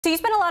So you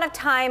spent a lot of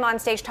time on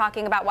stage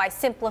talking about why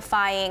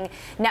simplifying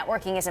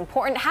networking is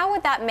important. How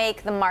would that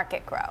make the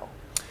market grow?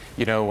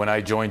 You know, when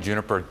I joined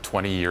Juniper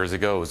 20 years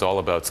ago, it was all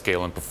about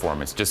scale and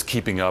performance, just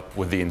keeping up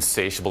with the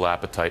insatiable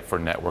appetite for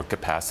network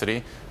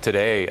capacity.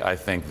 Today, I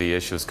think the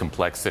issue is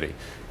complexity.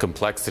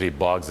 Complexity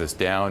bogs us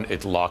down,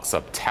 it locks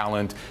up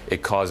talent,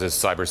 it causes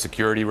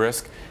cybersecurity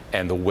risk,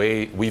 and the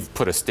way we've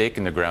put a stake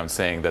in the ground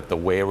saying that the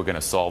way we're going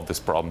to solve this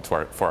problem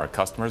for our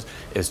customers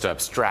is to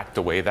abstract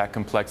away that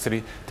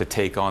complexity, to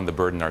take on the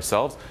burden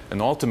ourselves,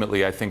 and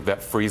ultimately I think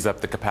that frees up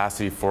the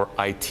capacity for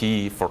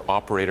IT, for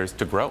operators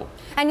to grow.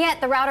 And yet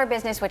the router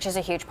business, which is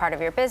a huge part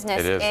of your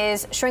business,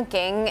 is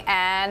shrinking,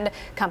 and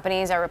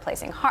companies are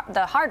replacing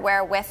the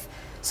hardware with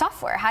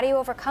software. How do you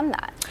overcome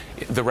that?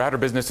 The router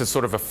business is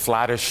sort of a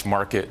flattish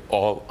market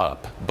all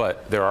up,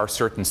 but there are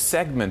certain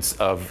segments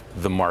of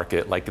the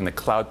market, like in the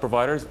cloud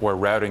providers, where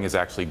routing is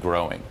actually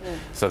growing.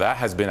 So that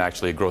has been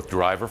actually a growth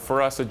driver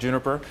for us at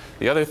Juniper.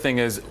 The other thing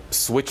is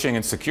switching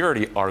and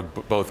security are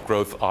both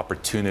growth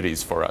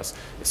opportunities for us.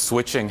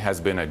 Switching has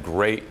been a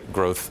great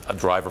growth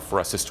driver for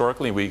us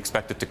historically. We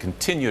expect it to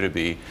continue to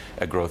be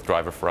a growth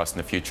driver for us in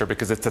the future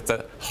because it's at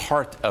the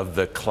heart of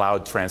the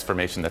cloud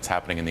transformation that's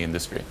happening in the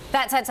industry.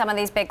 That said, some of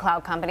these big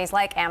cloud companies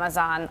like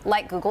Amazon,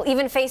 like Google,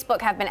 even Facebook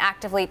have been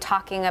actively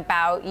talking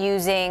about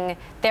using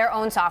their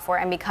own software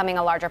and becoming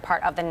a larger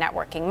part of the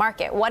networking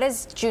market. What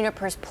is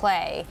Juniper's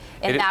play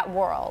in that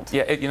world?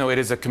 Yeah, it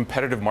is a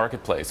competitive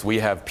marketplace. We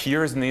have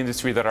peers in the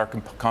industry that are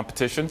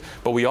competition,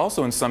 but we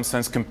also in some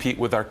sense compete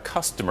with our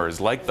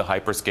customers like the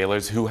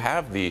hyperscalers who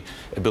have the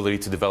ability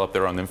to develop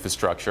their own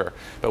infrastructure.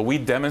 But we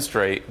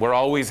demonstrate, we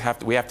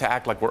have to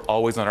act like we're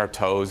always on our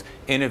toes,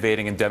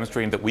 innovating and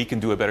demonstrating that we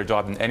can do a better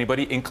job than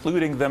anybody,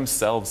 including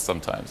themselves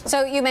sometimes.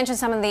 So you mentioned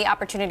some of the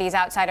opportunities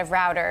outside of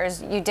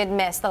routers. You did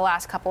miss the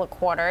last couple of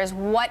quarters.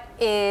 What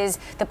is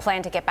the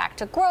plan to get back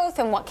to growth,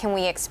 and what can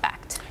we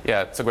expect?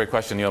 Yeah, it's a great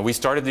question. You know, we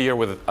started the year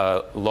with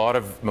a lot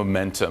of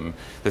momentum.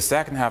 The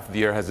second half of the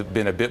year has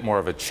been a bit more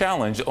of a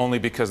challenge, only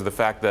because of the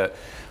fact that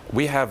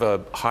we have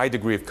a high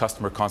degree of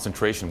customer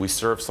concentration. We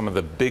serve some of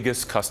the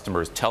biggest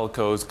customers,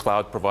 telcos,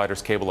 cloud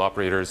providers, cable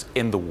operators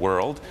in the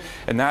world.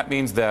 And that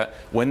means that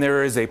when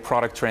there is a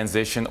product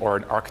transition or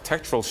an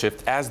architectural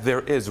shift, as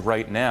there is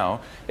right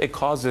now, it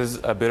causes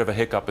a bit of a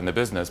hiccup in the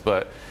business.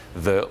 But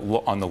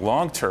on the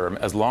long term,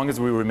 as long as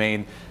we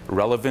remain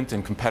relevant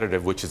and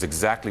competitive, which is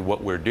exactly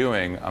what we're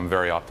doing, I'm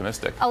very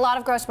optimistic. A lot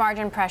of gross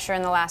margin pressure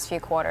in the last few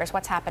quarters.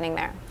 What's happening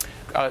there?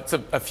 It's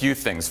a few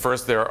things.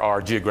 First, there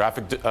are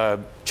geographic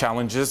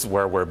challenges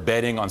where we're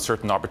betting on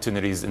certain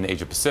opportunities in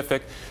Asia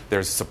Pacific.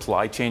 There's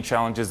supply chain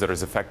challenges that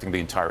is affecting the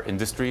entire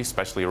industry,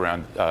 especially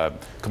around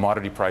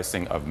commodity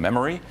pricing of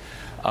memory.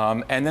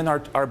 And then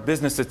our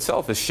business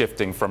itself is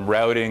shifting from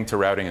routing to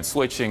routing and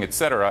switching, et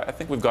cetera. I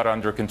think we've got it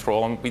under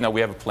control, and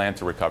we have a plan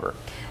to recover.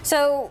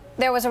 So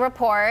there was a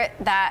report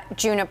that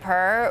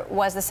Juniper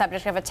was the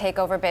subject of a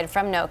takeover bid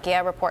from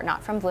Nokia, a report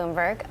not from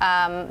Bloomberg,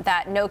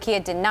 that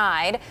Nokia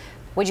denied.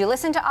 Would you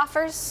listen to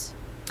offers?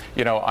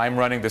 You know, I'm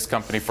running this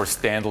company for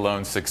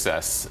standalone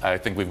success. I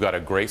think we've got a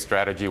great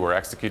strategy. We're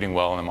executing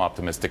well, and I'm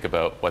optimistic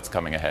about what's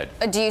coming ahead.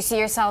 Do you see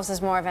yourselves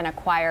as more of an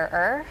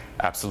acquirer?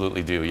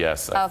 Absolutely do,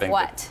 yes. Of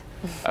what?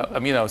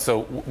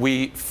 So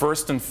we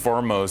first and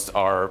foremost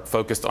are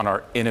focused on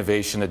our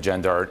innovation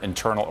agenda, our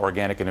internal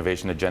organic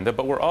innovation agenda,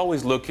 but we're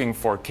always looking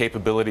for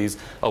capabilities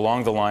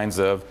along the lines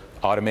of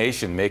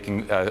automation,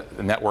 making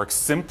networks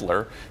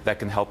simpler that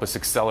can help us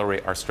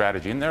accelerate our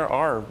strategy. And there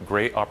are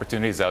great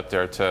opportunities out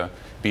there to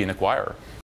be an acquirer.